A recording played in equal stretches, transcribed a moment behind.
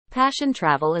Passion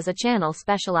Travel is a channel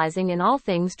specializing in all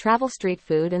things travel street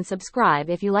food, and subscribe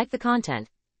if you like the content.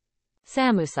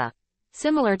 Samoussa.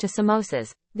 Similar to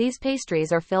samosas, these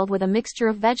pastries are filled with a mixture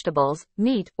of vegetables,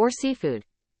 meat, or seafood.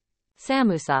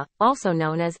 Samoussa, also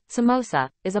known as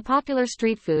samosa, is a popular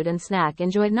street food and snack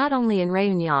enjoyed not only in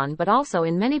Réunion but also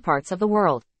in many parts of the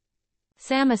world.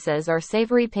 Samosas are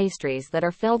savory pastries that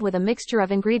are filled with a mixture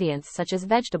of ingredients such as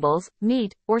vegetables,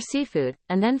 meat, or seafood,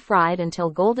 and then fried until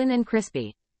golden and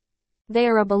crispy. They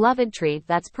are a beloved treat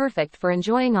that's perfect for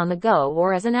enjoying on the go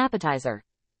or as an appetizer.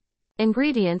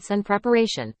 Ingredients and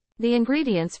preparation. The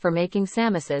ingredients for making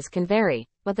samosas can vary,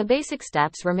 but the basic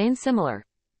steps remain similar.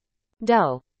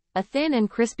 Dough. A thin and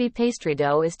crispy pastry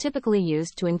dough is typically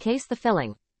used to encase the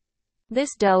filling.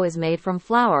 This dough is made from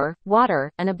flour,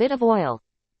 water, and a bit of oil.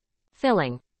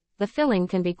 Filling. The filling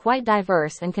can be quite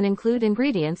diverse and can include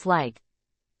ingredients like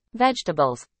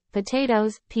vegetables.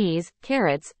 Potatoes, peas,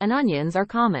 carrots, and onions are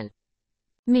common.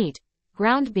 Meat.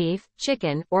 Ground beef,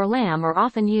 chicken, or lamb are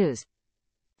often used.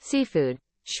 Seafood.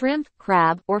 Shrimp,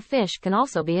 crab, or fish can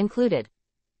also be included.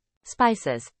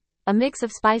 Spices. A mix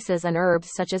of spices and herbs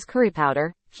such as curry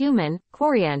powder, cumin,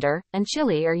 coriander, and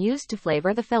chili are used to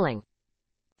flavor the filling.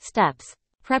 Steps.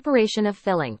 Preparation of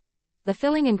filling. The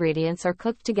filling ingredients are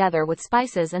cooked together with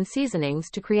spices and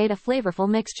seasonings to create a flavorful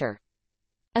mixture.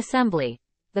 Assembly.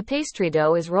 The pastry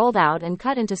dough is rolled out and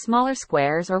cut into smaller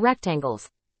squares or rectangles.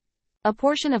 A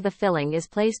portion of the filling is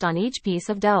placed on each piece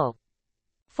of dough.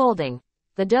 Folding.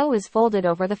 The dough is folded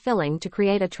over the filling to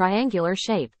create a triangular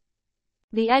shape.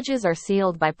 The edges are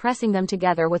sealed by pressing them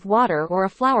together with water or a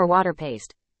flour water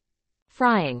paste.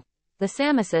 Frying. The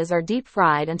samosas are deep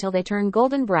fried until they turn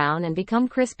golden brown and become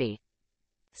crispy.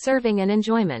 Serving and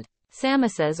enjoyment.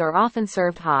 Samosas are often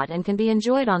served hot and can be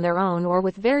enjoyed on their own or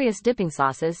with various dipping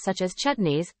sauces such as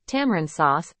chutneys, tamarind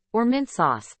sauce, or mint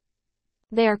sauce.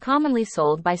 They are commonly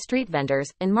sold by street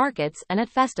vendors, in markets, and at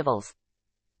festivals.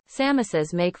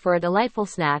 Samosas make for a delightful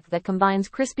snack that combines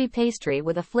crispy pastry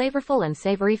with a flavorful and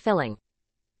savory filling.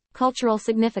 Cultural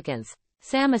significance.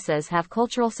 Samosas have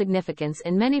cultural significance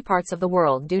in many parts of the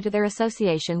world due to their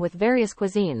association with various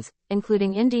cuisines,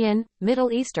 including Indian,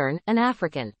 Middle Eastern, and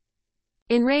African.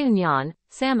 In Réunion,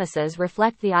 samosas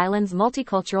reflect the island's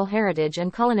multicultural heritage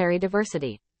and culinary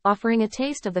diversity, offering a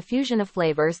taste of the fusion of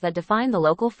flavors that define the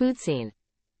local food scene.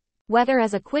 Whether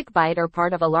as a quick bite or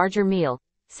part of a larger meal,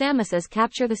 samosas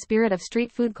capture the spirit of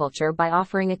street food culture by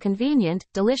offering a convenient,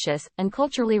 delicious, and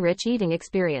culturally rich eating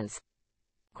experience.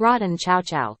 Gratin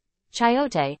Chouchou.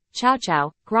 Chayote,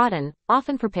 chouchou, gratin,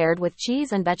 often prepared with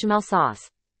cheese and bechamel sauce.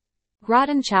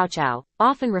 Gratin chouchou,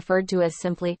 often referred to as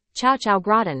simply chouchou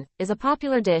gratin, is a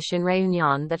popular dish in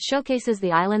Réunion that showcases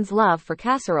the island's love for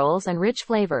casseroles and rich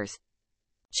flavors.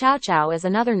 Chouchou is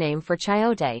another name for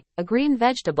chayote, a green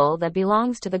vegetable that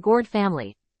belongs to the gourd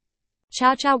family.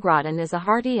 Chouchou gratin is a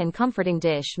hearty and comforting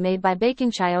dish made by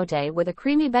baking chayote with a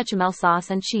creamy bechamel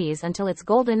sauce and cheese until it's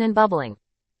golden and bubbling.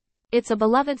 It's a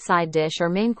beloved side dish or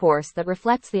main course that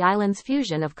reflects the island's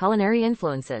fusion of culinary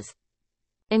influences.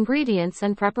 Ingredients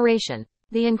and preparation.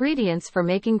 The ingredients for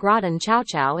making gratin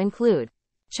chouchou include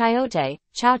chayote.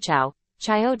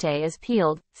 Chayote is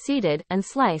peeled, seeded, and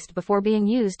sliced before being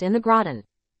used in the gratin.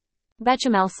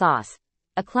 Bechamel sauce.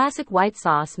 A classic white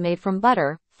sauce made from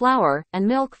butter, flour, and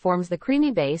milk forms the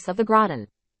creamy base of the gratin.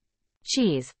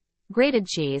 Cheese. Grated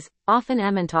cheese, often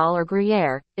Emmental or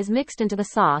Gruyere, is mixed into the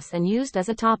sauce and used as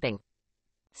a topping.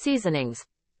 Seasonings.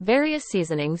 Various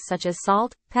seasonings such as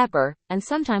salt, pepper, and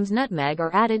sometimes nutmeg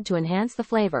are added to enhance the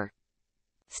flavor.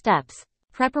 Steps.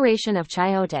 Preparation of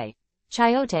chayote.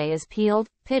 Chayote is peeled,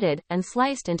 pitted, and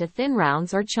sliced into thin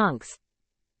rounds or chunks.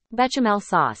 Bechamel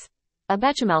sauce. A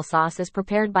bechamel sauce is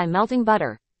prepared by melting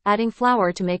butter, adding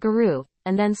flour to make a roux,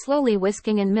 and then slowly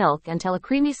whisking in milk until a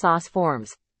creamy sauce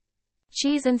forms.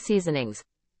 Cheese and seasonings.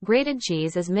 Grated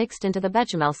cheese is mixed into the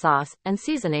bechamel sauce, and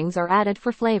seasonings are added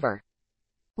for flavor.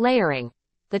 Layering.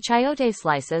 The chayote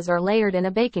slices are layered in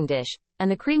a baking dish, and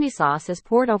the creamy sauce is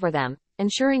poured over them,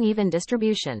 ensuring even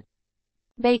distribution.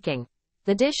 Baking.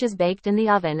 The dish is baked in the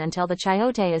oven until the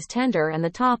chayote is tender and the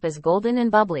top is golden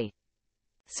and bubbly.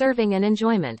 Serving and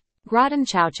enjoyment. Gratin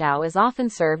chouchou is often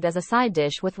served as a side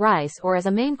dish with rice or as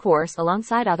a main course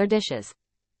alongside other dishes.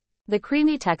 The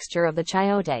creamy texture of the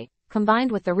chayote,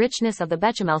 combined with the richness of the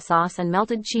bechamel sauce and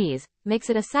melted cheese,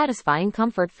 makes it a satisfying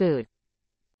comfort food.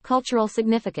 Cultural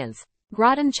significance.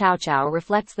 Gratin chouchou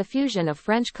reflects the fusion of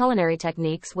French culinary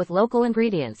techniques with local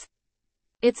ingredients.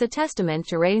 It's a testament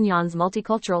to Réunion's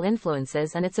multicultural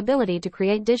influences and its ability to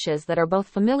create dishes that are both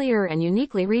familiar and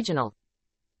uniquely regional.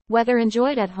 Whether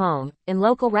enjoyed at home, in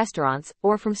local restaurants,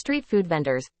 or from street food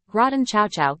vendors, Gratin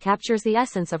Chouchou captures the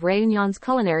essence of Réunion's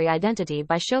culinary identity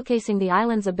by showcasing the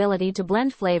island's ability to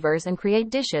blend flavors and create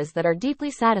dishes that are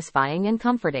deeply satisfying and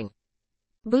comforting.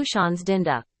 Bouchons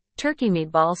Dinde. Turkey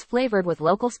meatballs flavored with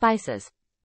local spices.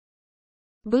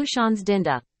 Bouchons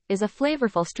Dinde is a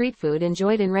flavorful street food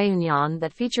enjoyed in Réunion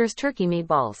that features turkey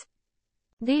meatballs.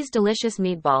 These delicious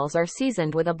meatballs are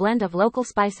seasoned with a blend of local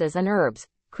spices and herbs,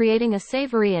 creating a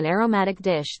savory and aromatic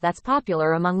dish that's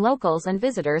popular among locals and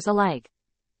visitors alike.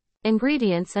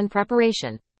 Ingredients and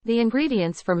preparation. The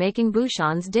ingredients for making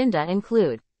Bouchons Dinde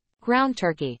include ground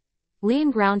turkey.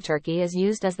 Lean ground turkey is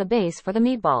used as the base for the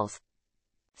meatballs.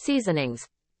 Seasonings.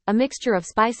 A mixture of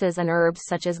spices and herbs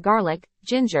such as garlic,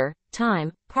 ginger,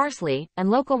 thyme, parsley, and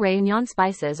local Réunion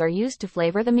spices are used to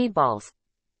flavor the meatballs.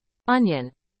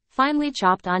 Onion. Finely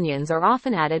chopped onions are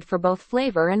often added for both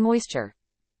flavor and moisture.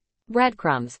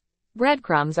 Breadcrumbs.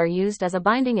 Breadcrumbs are used as a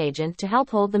binding agent to help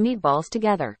hold the meatballs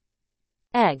together.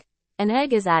 Egg. An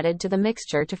egg is added to the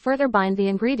mixture to further bind the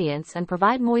ingredients and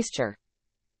provide moisture.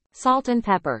 Salt and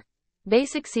pepper.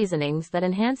 Basic seasonings that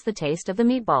enhance the taste of the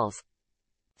meatballs.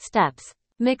 Steps.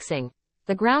 Mixing.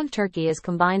 The ground turkey is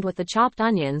combined with the chopped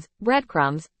onions,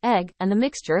 breadcrumbs, egg, and the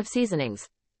mixture of seasonings.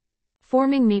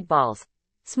 Forming meatballs.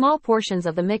 Small portions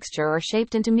of the mixture are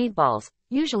shaped into meatballs,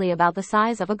 usually about the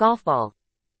size of a golf ball.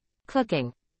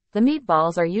 Cooking. The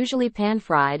meatballs are usually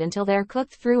pan-fried until they are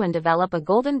cooked through and develop a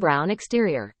golden brown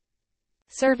exterior.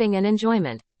 Serving and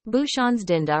enjoyment. Bouchons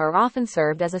Dinde are often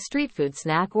served as a street food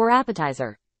snack or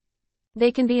appetizer.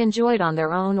 They can be enjoyed on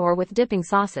their own or with dipping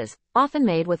sauces, often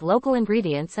made with local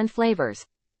ingredients and flavors.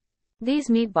 These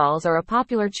meatballs are a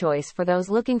popular choice for those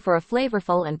looking for a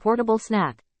flavorful and portable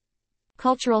snack.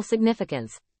 Cultural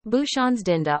significance. Bouchons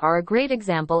Dinde are a great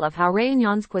example of how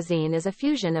Réunion's cuisine is a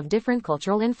fusion of different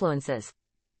cultural influences.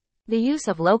 The use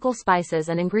of local spices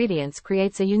and ingredients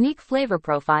creates a unique flavor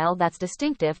profile that's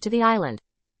distinctive to the island.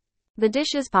 The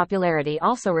dish's popularity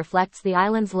also reflects the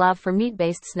island's love for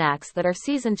meat-based snacks that are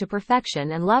seasoned to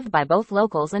perfection and loved by both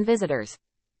locals and visitors.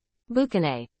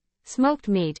 Boucané. Smoked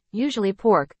meat, usually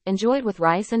pork, enjoyed with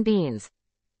rice and beans.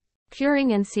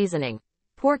 Curing and seasoning.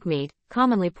 Pork meat,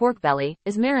 commonly pork belly,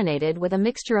 is marinated with a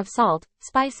mixture of salt,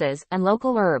 spices, and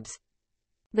local herbs.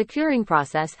 The curing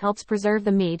process helps preserve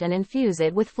the meat and infuse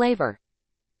it with flavor.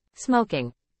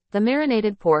 Smoking. The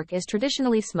marinated pork is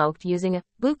traditionally smoked using a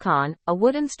boucan, a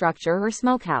wooden structure or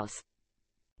smokehouse.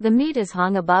 The meat is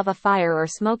hung above a fire or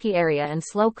smoky area and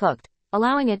slow cooked,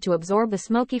 allowing it to absorb the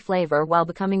smoky flavor while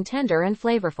becoming tender and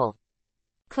flavorful.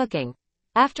 Cooking.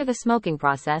 After the smoking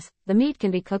process, the meat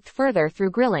can be cooked further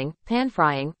through grilling,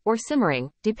 pan-frying, or simmering,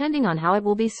 depending on how it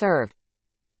will be served.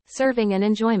 Serving and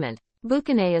enjoyment.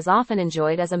 Boucané is often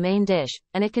enjoyed as a main dish,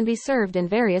 and it can be served in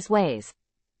various ways.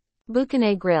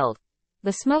 Boucané grilled.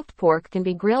 The smoked pork can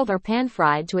be grilled or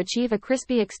pan-fried to achieve a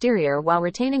crispy exterior while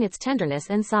retaining its tenderness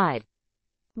inside.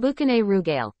 Boucané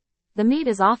rougail. The meat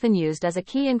is often used as a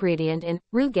key ingredient in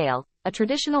rougail, a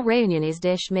traditional Réunionnese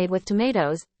dish made with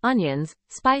tomatoes, onions,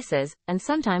 spices, and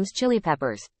sometimes chili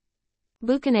peppers.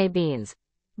 Boucané beans.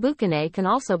 Boucané can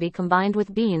also be combined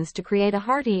with beans to create a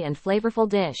hearty and flavorful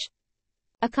dish.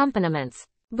 Accompaniments.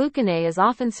 Boucané is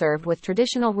often served with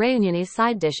traditional Réunionnese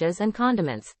side dishes and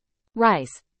condiments.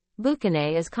 Rice.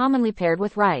 Boucané is commonly paired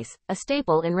with rice, a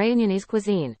staple in Réunionnese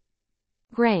cuisine.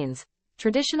 Grains.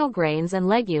 Traditional grains and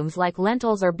legumes like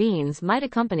lentils or beans might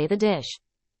accompany the dish.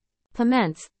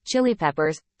 Piments, chili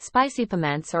peppers, spicy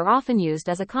piments are often used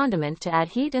as a condiment to add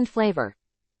heat and flavor.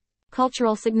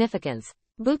 Cultural significance.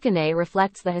 Boucané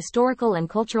reflects the historical and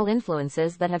cultural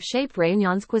influences that have shaped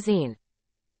Réunion's cuisine.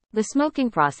 The smoking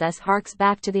process harks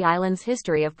back to the island's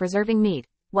history of preserving meat,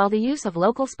 while the use of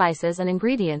local spices and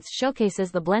ingredients showcases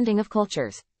the blending of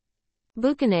cultures.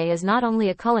 Boucané is not only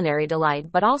a culinary delight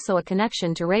but also a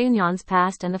connection to Réunion's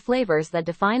past and the flavors that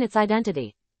define its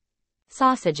identity.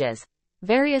 Sausages.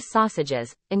 Various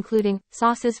sausages, including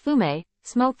saucisse fumée,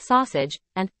 smoked sausage,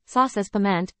 and saucisse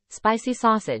piment, spicy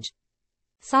sausage.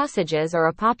 Sausages are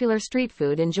a popular street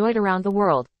food enjoyed around the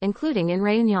world, including in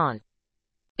Réunion.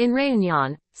 In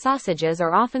Réunion, sausages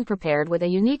are often prepared with a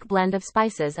unique blend of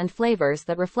spices and flavors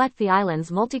that reflect the island's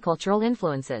multicultural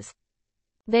influences.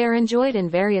 They are enjoyed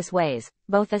in various ways,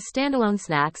 both as standalone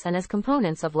snacks and as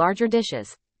components of larger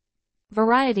dishes.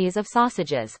 Varieties of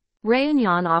sausages.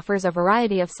 Réunion offers a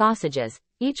variety of sausages,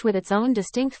 each with its own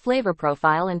distinct flavor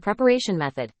profile and preparation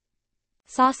method.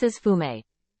 Saucisse fumée.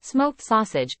 Smoked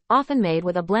sausage, often made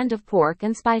with a blend of pork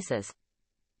and spices.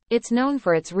 It's known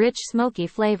for its rich smoky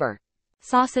flavor.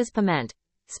 Saucisse piment.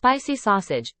 Spicy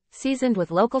sausage, seasoned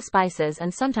with local spices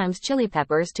and sometimes chili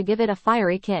peppers to give it a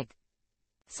fiery kick.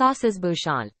 Saucisse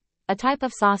bouchon. a type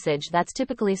of sausage that's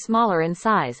typically smaller in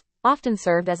size, often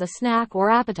served as a snack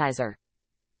or appetizer.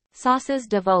 Sauces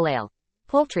de volaille.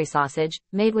 Poultry sausage,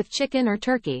 made with chicken or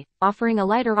turkey, offering a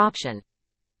lighter option.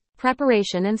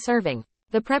 Preparation and serving.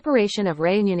 The preparation of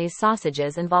Réunionnese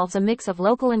sausages involves a mix of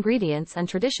local ingredients and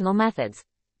traditional methods.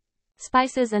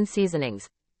 Spices and seasonings.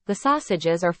 The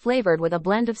sausages are flavored with a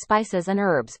blend of spices and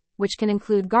herbs, which can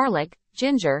include garlic,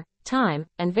 ginger, thyme,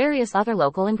 and various other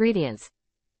local ingredients.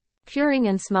 Curing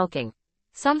and smoking.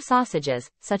 Some sausages,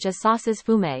 such as saucisse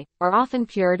fumée, are often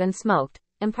cured and smoked,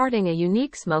 imparting a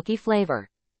unique smoky flavor.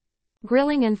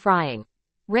 Grilling and frying.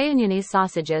 Réunionnese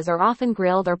sausages are often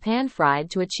grilled or pan-fried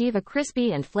to achieve a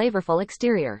crispy and flavorful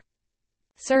exterior.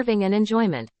 Serving and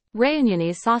enjoyment.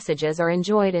 Réunionnese sausages are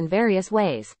enjoyed in various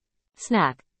ways.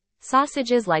 Snack.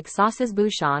 Sausages like saucisse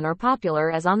bouchons are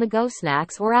popular as on-the-go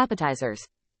snacks or appetizers.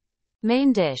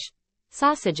 Main dish.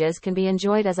 Sausages can be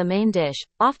enjoyed as a main dish,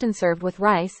 often served with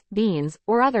rice, beans,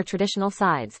 or other traditional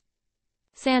sides.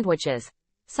 Sandwiches.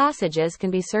 Sausages can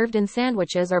be served in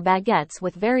sandwiches or baguettes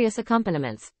with various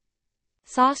accompaniments.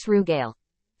 Sauce rougail.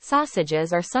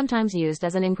 Sausages are sometimes used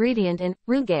as an ingredient in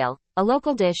rougail, a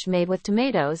local dish made with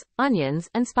tomatoes, onions,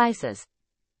 and spices.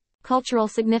 Cultural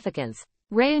significance.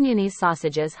 Réunionnese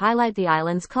sausages highlight the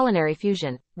island's culinary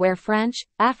fusion, where French,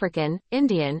 African,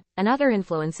 Indian, and other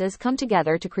influences come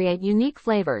together to create unique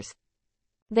flavors.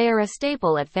 They are a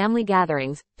staple at family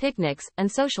gatherings, picnics,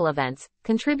 and social events,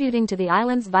 contributing to the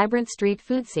island's vibrant street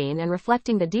food scene and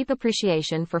reflecting the deep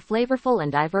appreciation for flavorful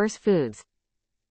and diverse foods.